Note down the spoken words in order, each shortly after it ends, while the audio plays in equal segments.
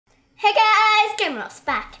Gamer's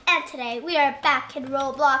back, and today we are back in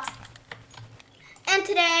Roblox. And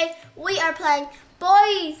today we are playing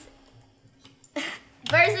Boys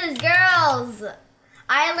versus Girls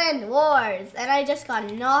Island Wars. And I just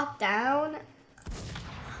got knocked down.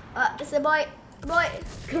 It's a boy.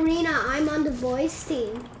 Karina, I'm on the boys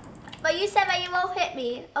team. But you said that you won't hit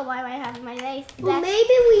me. Oh, why am I having my face? Well,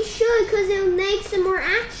 maybe we should, because it'll make some more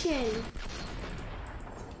action.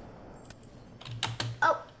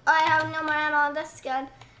 Oh, I have no more ammo on this gun.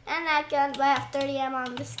 And that gun, but I have 30 ammo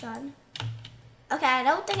on this gun. Okay, I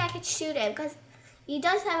don't think I could shoot him, because he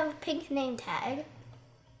does have a pink name tag.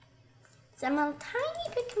 So I'm a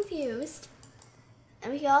tiny bit confused.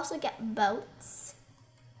 And we can also get boats.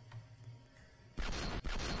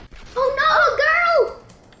 Oh no, a girl!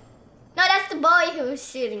 No, that's the boy who's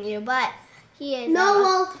shooting you, but he is.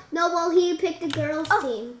 Well, he picked the girls'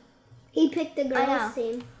 team. He picked the girls'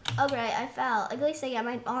 team. Oh, great, I fell. At least I got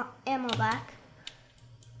my ammo back.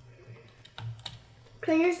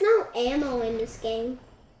 There's no ammo in this game.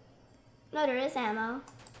 No, there is ammo.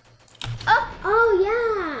 Oh,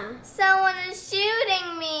 yeah. Someone is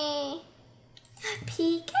shooting me.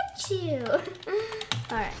 Pikachu.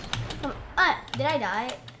 All right. Did I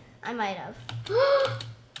die? I might have.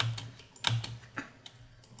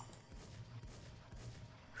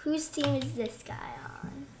 Whose team is this guy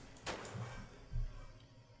on?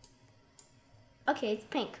 Okay, it's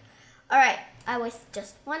pink. All right, I was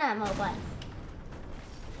just one ammo, but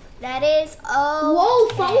that is okay. Whoa,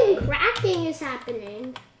 phone cracking is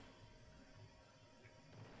happening.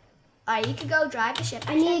 All right, you could go drive the ship.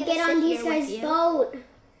 I need to get on these guys' boat.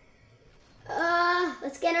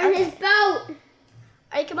 Let's get on his boat.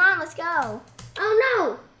 All right, come on, let's go. Oh,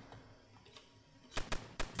 no.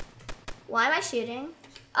 Why am I shooting?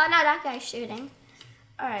 Oh, no, that guy's shooting.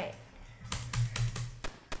 All right.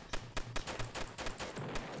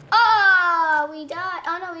 Oh, we died.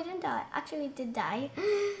 Oh, no, we didn't die. Actually, we did die.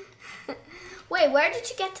 Wait, where did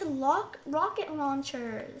you get to rocket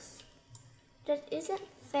launchers? That isn't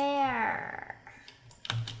fair.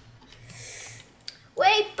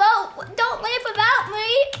 Wait, boat, don't leave without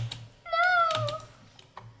me. No.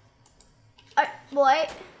 All right, boy.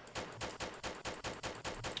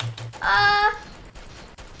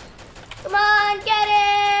 Come on, get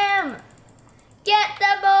him! Get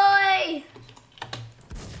the boy!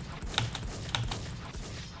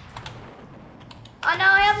 Oh no,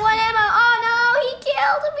 I have one ammo. Oh no, he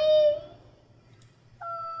killed me!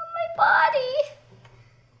 Oh, my body.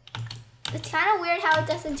 It's kind of weird how it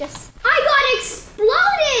doesn't just... I got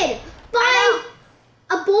exploded by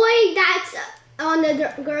a boy that's on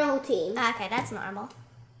the girl team. Okay, that's normal.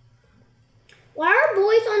 Why are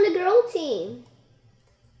boys on the girl team?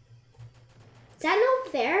 Is that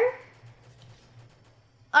not fair?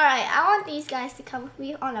 All right, I want these guys to come with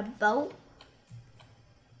me on a boat.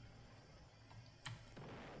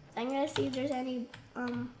 I'm gonna see if there's any,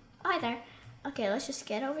 either. Okay, let's just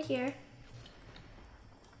get over here.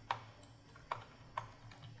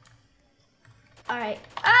 All right.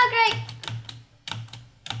 Oh, great.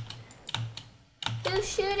 Who's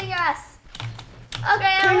shooting us?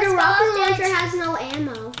 Okay, and the rocket launcher has no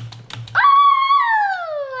ammo.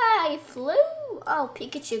 Oh, I flew. Oh,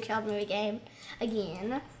 Pikachu killed me again.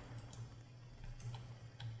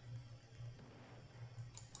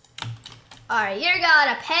 All right, you're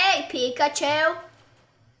gonna pay, Pikachu.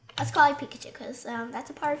 Let's call you Pikachu because that's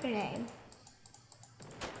a part of your name.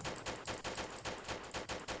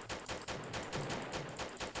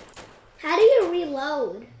 How do you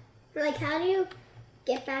reload? Like, how do you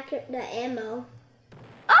get back the ammo?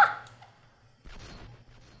 Ah!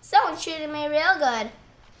 Someone's shooting me real good.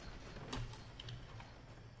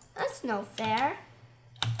 That's no fair.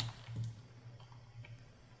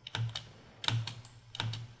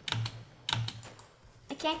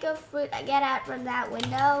 I can't go through, get out from that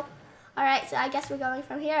window. All right, so I guess we're going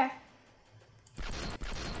from here.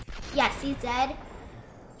 Yes, he's dead.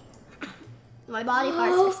 My body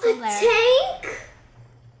parts are still there. Tank?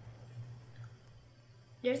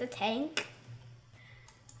 There's a tank.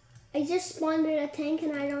 I just spawned in a tank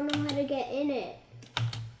and I don't know how to get in it.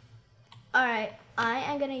 All right, I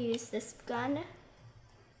am gonna use this gun.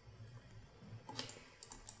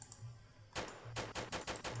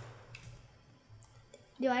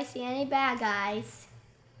 Do I see any bad guys?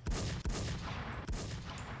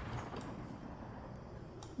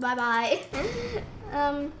 Bye-bye.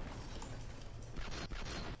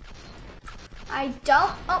 I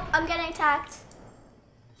don't, oh, I'm getting attacked.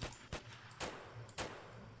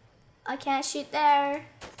 I can't shoot there.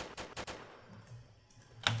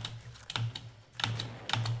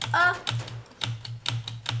 Oh.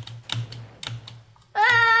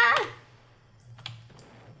 Ah!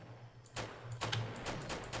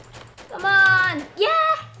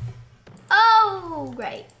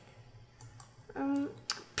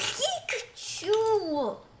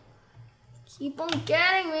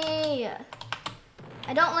 me.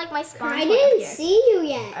 I don't like my spawn. I didn't see you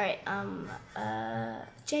yet. Alright,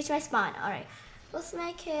 change my spawn. Alright. Let's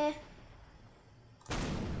make it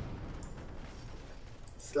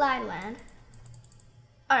slide land.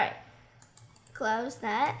 Alright. Close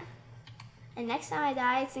that. And next time I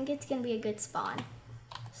die, I think it's gonna be a good spawn.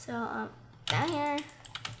 So, down here.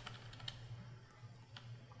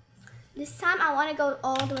 This time I want to go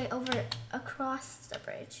all the way over across the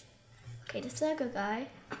bridge. Okay, this is a good guy.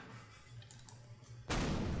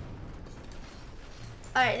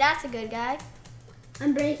 Alright, that's a good guy.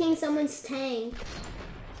 I'm breaking someone's tank.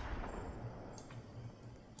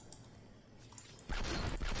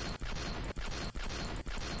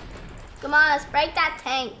 Come on, let's break that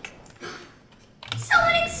tank.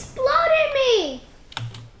 Someone exploded me!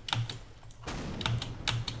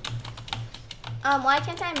 Why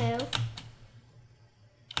can't I move?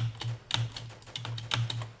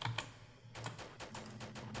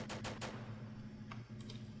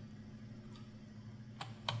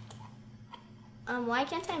 Why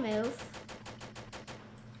can't I move?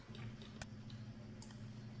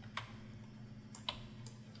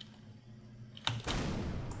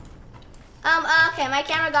 Okay, my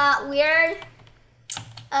camera got weird.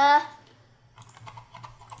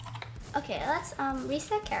 Okay, let's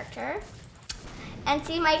reset character and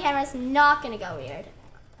see if my camera's not gonna go weird.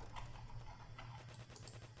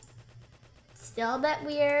 Still a bit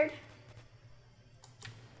weird.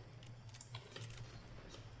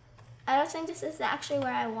 I don't think this is actually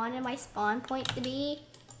where I wanted my spawn point to be.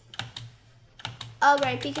 Oh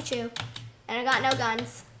great, Pikachu. And I got no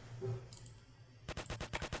guns.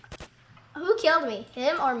 Who killed me?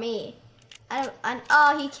 Him or me?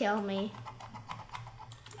 Oh, he killed me.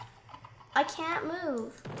 I can't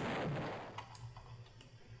move.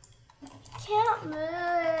 Can't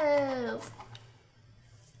move.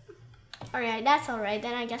 Alright, that's alright.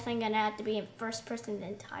 Then I guess I'm gonna have to be in first person the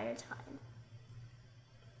entire time.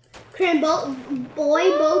 Boy,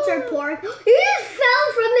 boats are pork. You just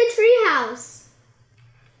fell from the treehouse.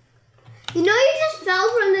 You know you just fell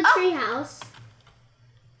from the treehouse.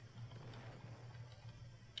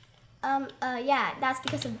 Yeah, that's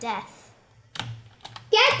because of death.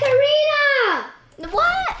 Get Karina!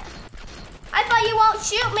 What? I thought you won't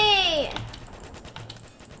shoot me.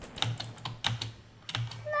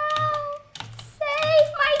 No, save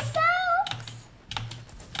myself.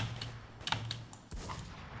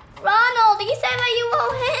 Ronald, you said that you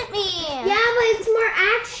won't hit me. Yeah, but it's more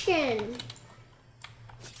action.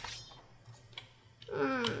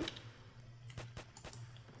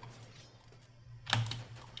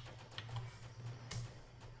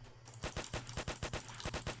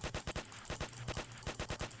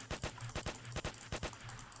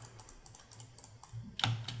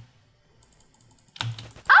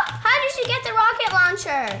 You get the rocket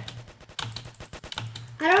launcher?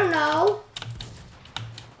 I don't know.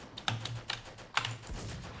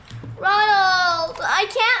 Ronald, I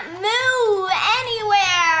can't move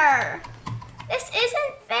anywhere. This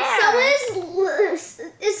isn't fair. Someone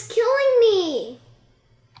is killing me.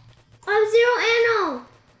 I have 0 ammo.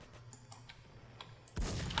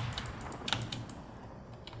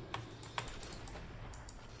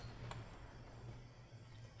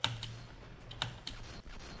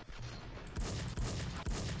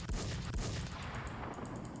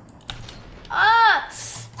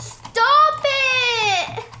 Stop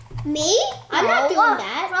it! Me? I'm not doing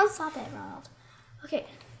that. Ronald, stop it, Ronald. Okay.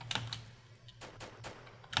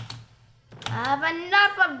 I have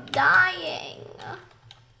enough of dying.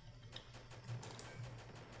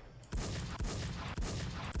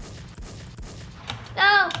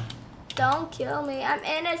 No! Don't kill me. I'm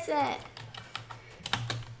innocent.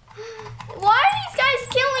 Why are these guys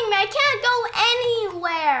killing me? I can't go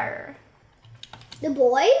anywhere. The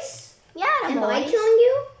boys? Yeah, the Am boys. I killing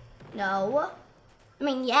you? No. I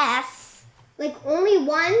mean, yes. Like only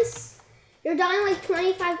once? You're dying like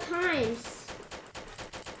 25 times.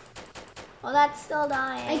 Well, that's still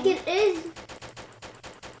dying. Like it is.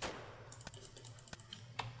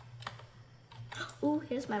 Ooh,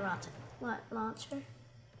 here's my rocket launcher.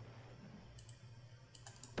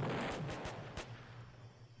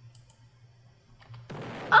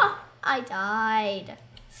 Oh, I died.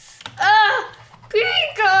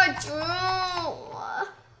 Pikachu!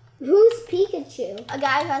 Who's Pikachu? A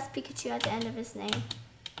guy who has Pikachu at the end of his name.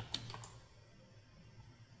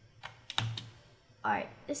 Alright,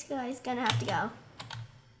 this guy's gonna have to go.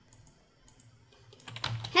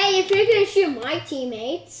 Hey, if you're gonna shoot my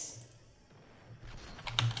teammates.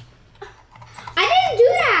 I didn't do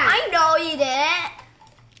that! I know you didn't.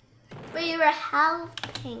 But you were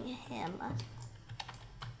helping him.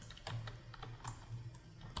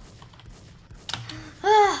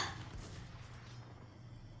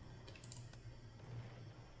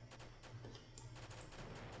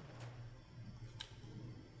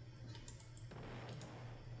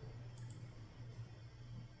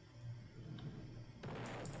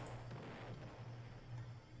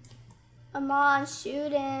 Come on,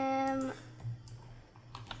 shoot him.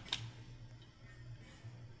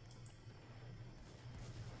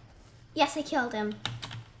 Yes, I killed him.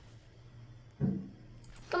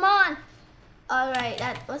 Come on. All right,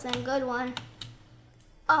 that wasn't a good one.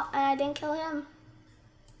 Oh, and I didn't kill him.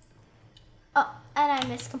 Oh, and I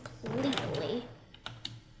missed completely.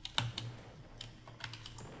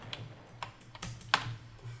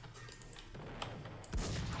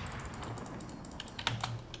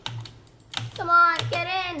 Come on, get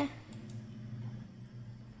in.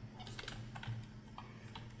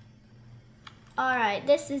 All right,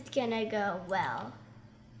 this is gonna go well,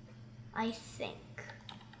 I think.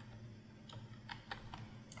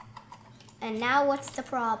 And now what's the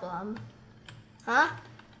problem? Huh?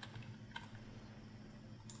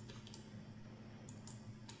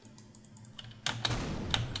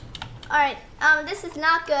 All right, this is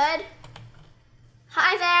not good.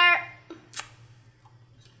 Hi there.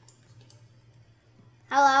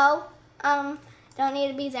 Hello. Don't need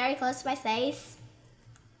to be very close to my face.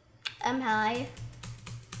 Hi.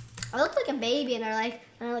 I look like a baby and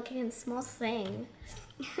I'm like a small thing.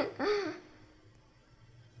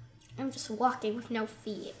 I'm just walking with no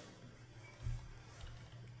feet.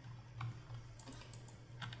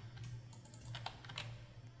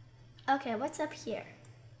 Okay, what's up here?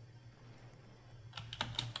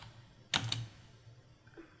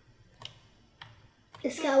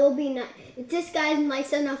 This guy will be nice. This guy's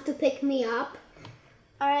nice enough to pick me up.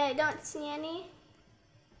 All right, I don't see anything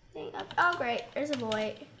up. Oh, great, there's a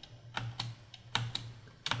boy.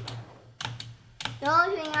 The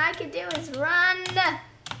only thing I could do is run.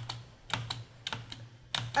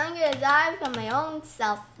 I'm gonna dive on my own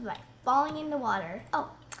self by falling in the water. Oh,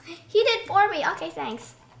 he did for me. Okay,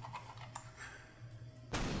 thanks.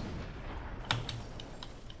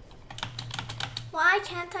 Why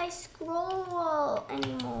can't I scroll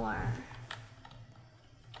anymore?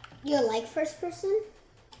 You like first person?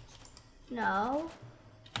 No.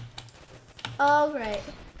 Oh, great.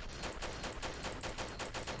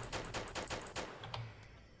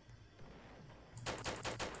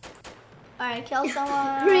 Alright, kill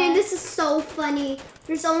someone. Man, this is so funny.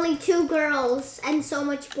 There's only 2 girls and so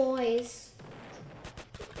much boys.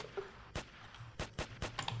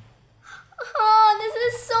 Oh, this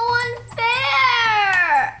is so unfair.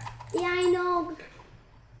 Yeah, I know.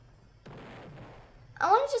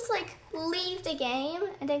 I want to just like leave the game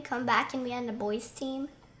and then come back and be on the boys team.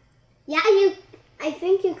 Yeah, I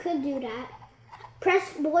think you could do that.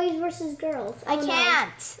 Press boys versus girls. I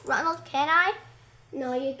can't. No. Ronald, can I?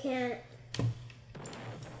 No, you can't.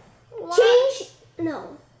 What? Change.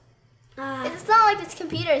 No. It's not like this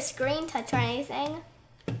computer is screen touch or anything.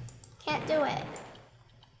 Can't do it.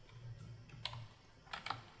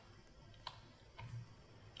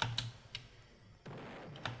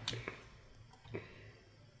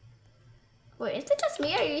 Wait, is it just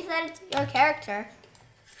me or you said your character?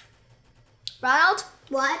 Ronald?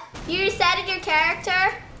 What? You resetted your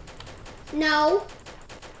character? No.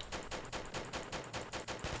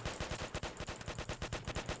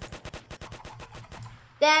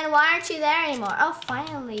 Then why aren't you there anymore? Oh,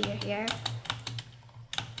 finally you're here.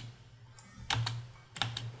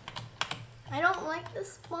 I don't like the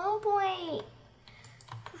spawn point.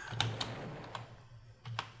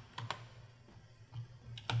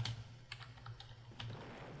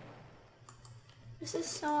 This is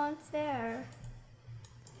so unfair.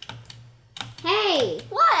 Hey.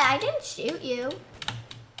 What? I didn't shoot you.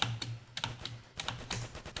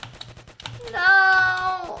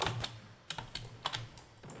 No.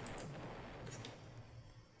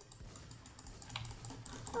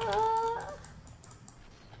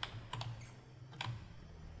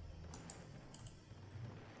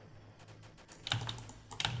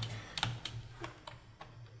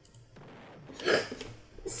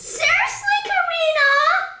 Seriously, Karina?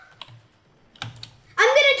 I'm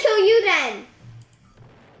gonna kill you then.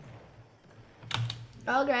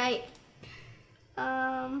 Oh, great.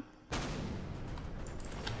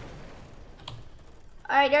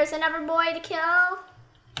 Alright, there's another boy to kill.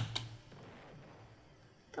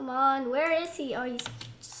 Come on, where is he? Oh, he's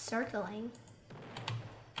circling.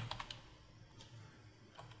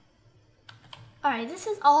 Alright, this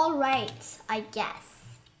is all right, I guess.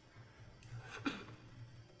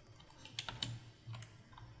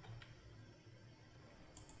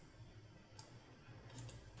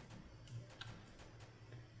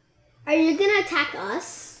 Are you gonna attack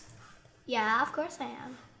us? Yeah, of course I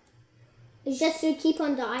am. It's just to keep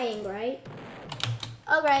on dying, right?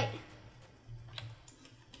 Oh, right.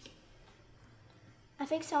 I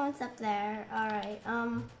think someone's up there. All right.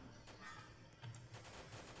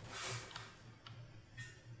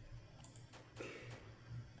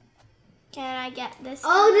 can I get this?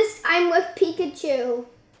 I'm with Pikachu.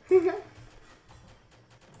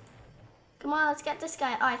 Come on, let's get this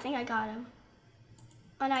guy. Oh, I think I got him.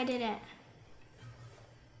 Oh, no, I didn't.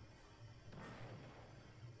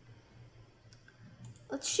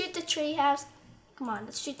 Let's shoot the treehouse. Come on,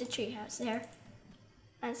 let's shoot the treehouse there.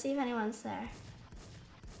 And see if anyone's there.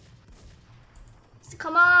 So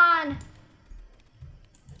come on.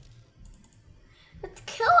 Let's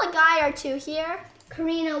kill a guy or two here.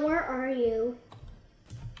 Karina, where are you?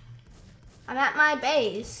 I'm at my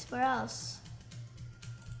base. Where else?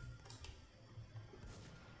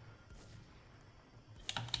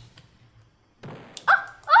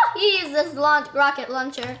 Oh, he used this rocket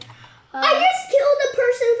launcher. I just killed a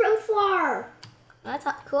person from far. That's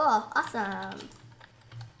cool. Awesome.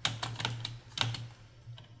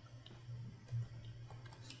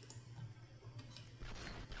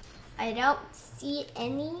 I don't see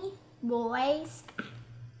any boys.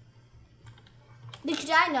 Did you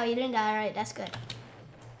die? No, you didn't die. All right, that's good.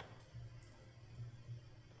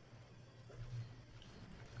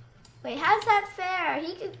 Wait, how's that fair?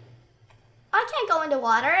 He could. I can't go into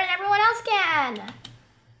water, and everyone else can.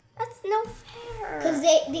 That's no fair.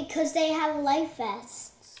 Because they have life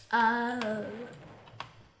vests. Oh.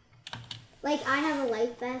 Like I have a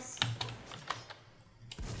life vest.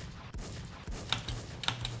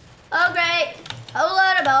 Oh great. Whole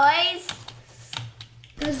lot of boys.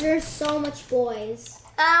 Because there's so much boys.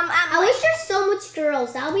 I wish there's so much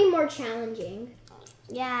girls. That'll be more challenging.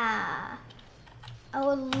 Yeah. I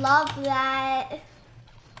would love that.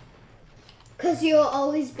 Because you'll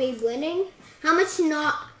always be winning. How much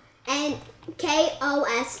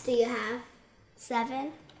KOS do you have?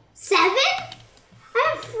 7. 7?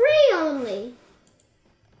 I have 3 only.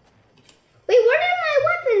 Wait, where did my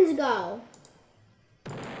weapons go?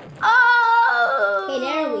 Oh! Okay,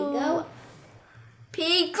 there we go.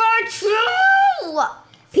 Pikachu!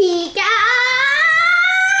 Pika!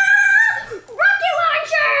 Rocket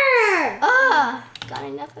launcher! Ah, got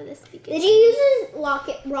enough of this Pikachu. Did you use his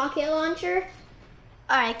rocket launcher?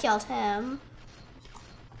 Alright, killed him.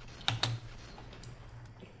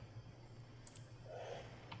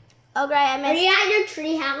 Oh great, I missed. Are you at your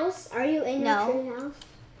tree house? Are you in your No. tree house?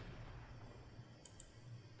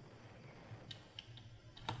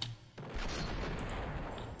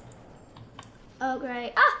 Oh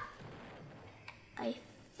great. Ah! I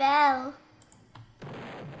fell.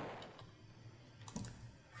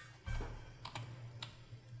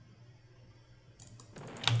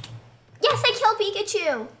 Yes, I killed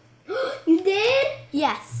Pikachu. You did?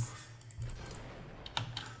 Yes.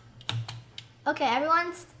 Okay,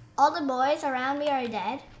 all the boys around me are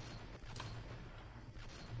dead.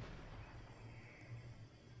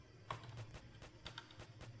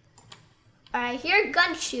 I hear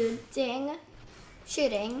gun shooting,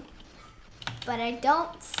 but I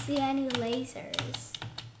don't see any lasers.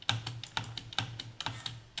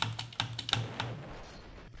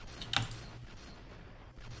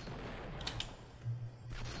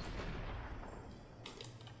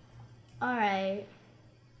 All right.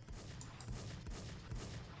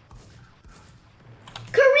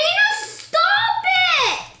 Karina, stop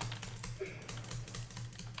it!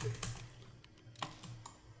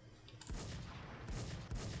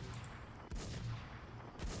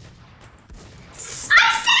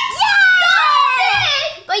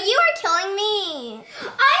 But you are killing me.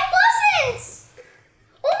 I wasn't!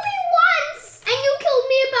 Only once! And you killed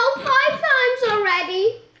me about 5 times already.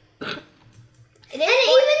 And it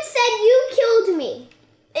even said you killed me.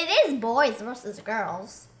 It is boys versus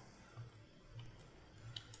girls.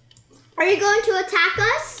 Are you going to attack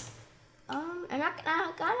us? I'm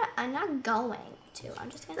not going to. I'm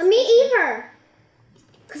just gonna. Me either.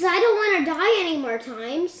 Because I don't want to die any more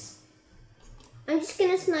times. I'm just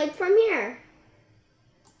going to snipe from here.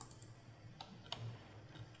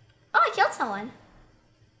 Oh, I killed someone.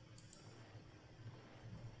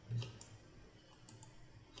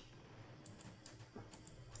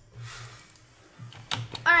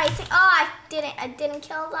 All right. I didn't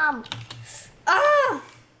kill them. Oh!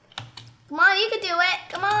 Come on, you can do it.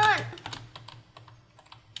 Come on.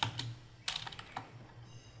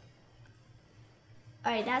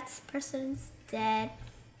 All right, that person's dead.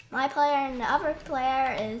 My player and the other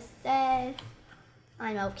player is dead.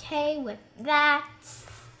 I'm okay with that.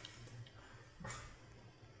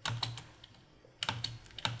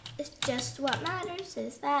 It's just what matters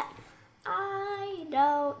is that I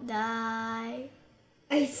don't die.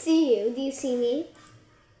 I see you. Do you see me?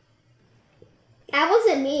 That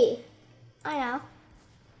wasn't me. I know.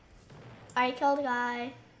 I killed a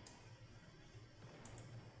guy.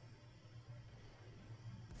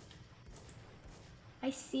 I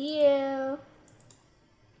see you.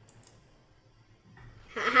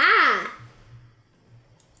 Ha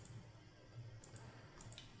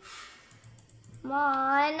Come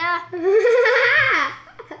on.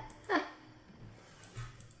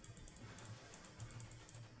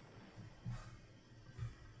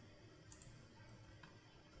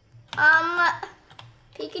 ha!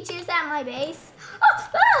 Pikachu's at my base.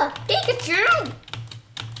 Oh, Pikachu!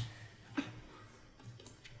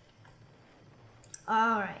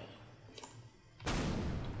 All right.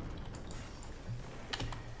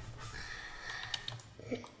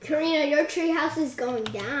 Karina, your treehouse is going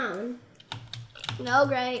down. No,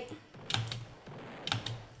 great.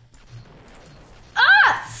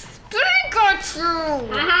 Ah! Pikachu!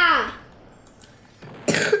 Haha!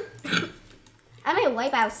 How many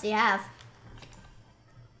wipeouts do you have?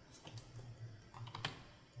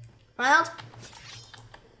 Ronald?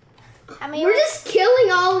 How many? We're just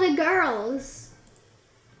killing all the girls.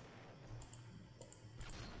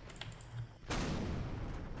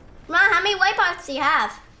 Ron, how many wipeouts do you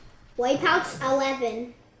have? Wipeouts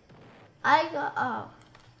 11. I got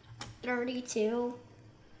 32.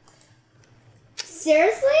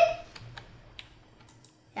 Seriously?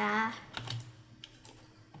 Yeah.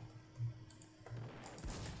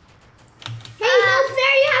 Hey, no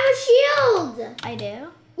fair, you have a shield. I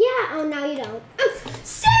do. Yeah, oh, now you don't. Oh,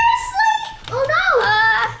 seriously? Oh no!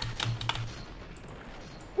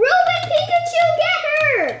 Ruben, Pikachu, get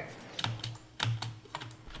her!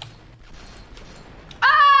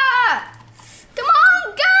 Ah! Come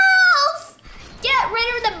on, girls! Get rid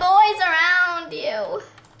of the boys around you.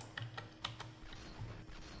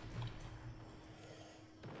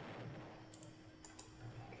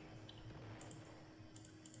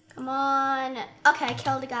 Come on. Okay, I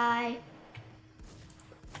killed a guy.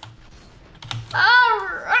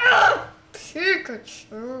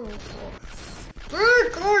 Pikachu.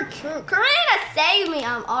 Pikachu. Karina, save me.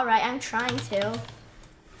 All right, I'm trying to.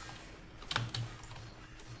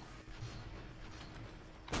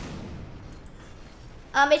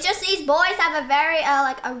 It's just these boys have a very,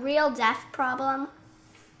 like a real death problem.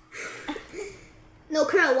 No,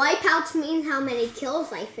 current wipeouts mean how many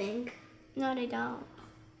kills, I think. No, they don't.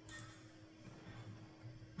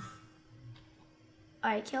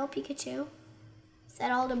 Alright, kill Pikachu. Is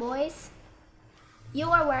that all the boys? You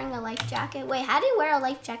are wearing a life jacket. Wait, how do you wear a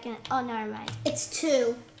life jacket? Oh, never mind. It's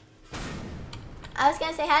 2. I was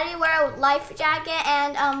gonna say, how do you wear a life jacket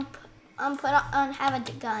and put on have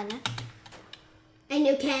a gun? And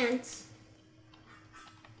you can't.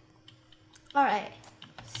 Alright.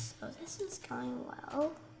 So this is going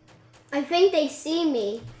well. I think they see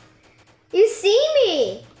me. You see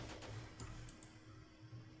me!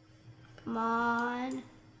 Come on.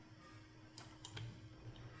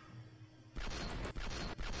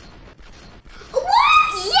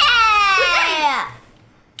 What? Yeah!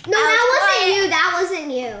 No, that wasn't you. That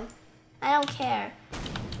wasn't you. I don't care.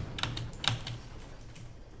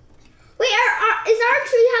 Wait, is our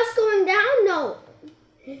treehouse going down? No.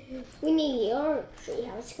 We need your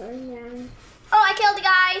treehouse going down. Oh, I killed a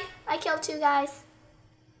guy. I killed 2 guys.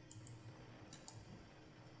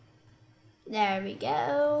 There we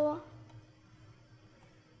go.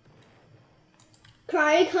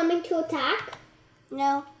 Are you coming to attack?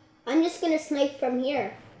 No. I'm just gonna snipe from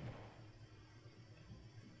here.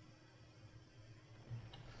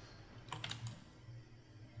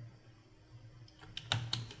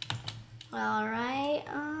 All right.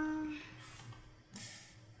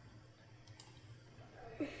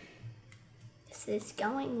 This is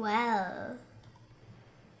going well.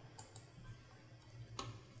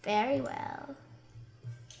 Very well.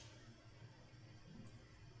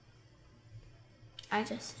 I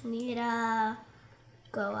just need to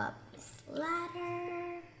go up this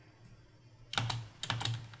ladder.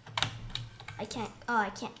 I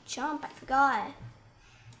can't jump, I forgot.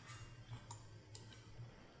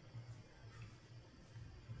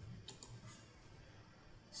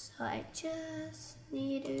 So I just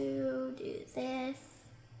need to do this.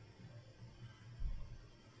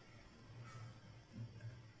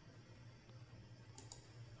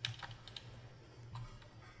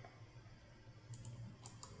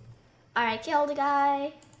 Alright, killed a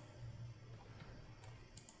guy.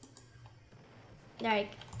 There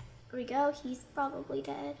we go. He's probably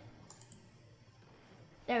dead.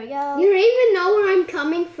 There we go. You don't even know where I'm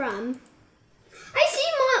coming from. I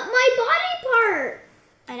see my body part.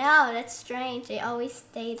 I know, that's strange. They always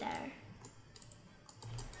stay there.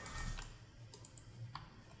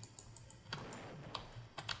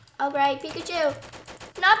 Oh, great. Pikachu.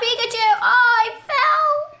 Not Pikachu. Oh, I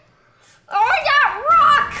fell. Oh, that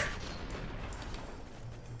rock.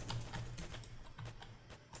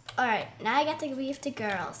 Alright, now I get to leave the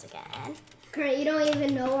girls again. Current, you don't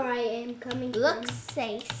even know where I am coming Looks from.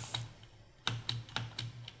 safe.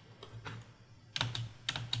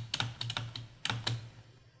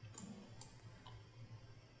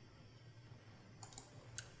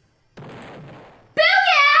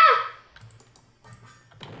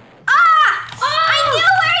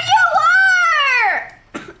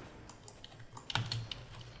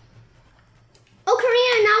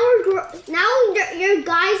 Your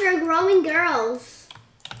guys are growing girls.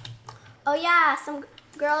 Oh yeah, some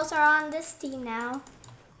girls are on this team now.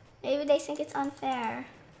 Maybe they think it's unfair.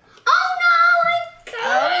 Oh no, I got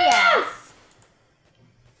Oh yes.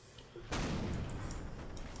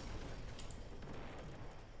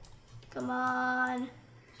 Come on.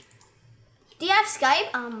 Do you have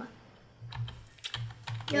Skype? No.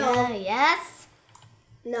 Yeah, yes.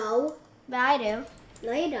 No. But I do.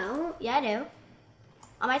 No, you don't. Yeah, I do.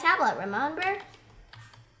 On my tablet, remember?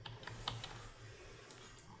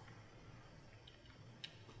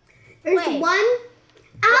 There's Wait. one.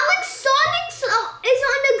 Alex Sonic is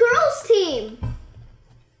on the girls' team.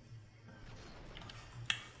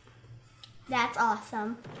 That's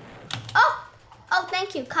awesome. Oh,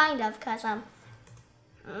 thank you, kind of, cause now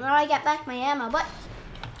I get back my ammo, but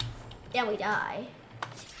yeah, we die.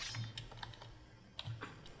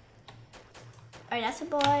 Alright, that's a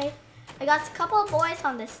boy. I got a couple of boys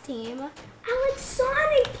on this team. Alex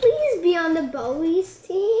Sonic, please be on the boys'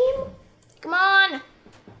 team. Come on.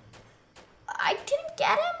 I didn't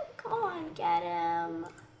get him. Come on, get him.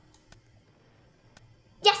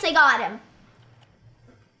 Yes, I got him.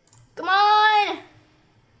 Come on.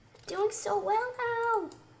 Doing so well now.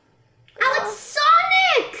 Alex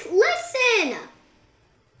Sonic, listen.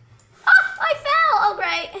 Oh, I fell. Oh,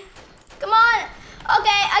 great. Come on.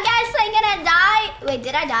 Okay, I guess I'm gonna die. Wait,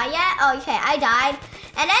 did I die yet? Oh, okay, I died.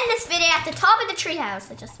 And end this video at the top of the treehouse.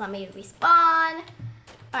 So just want me to respawn.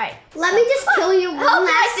 All right. Let me just kill you one Hope you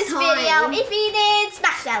last liked this time. video. If you did,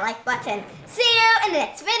 smash that like button. See you in the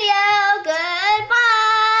next video.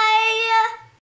 Goodbye.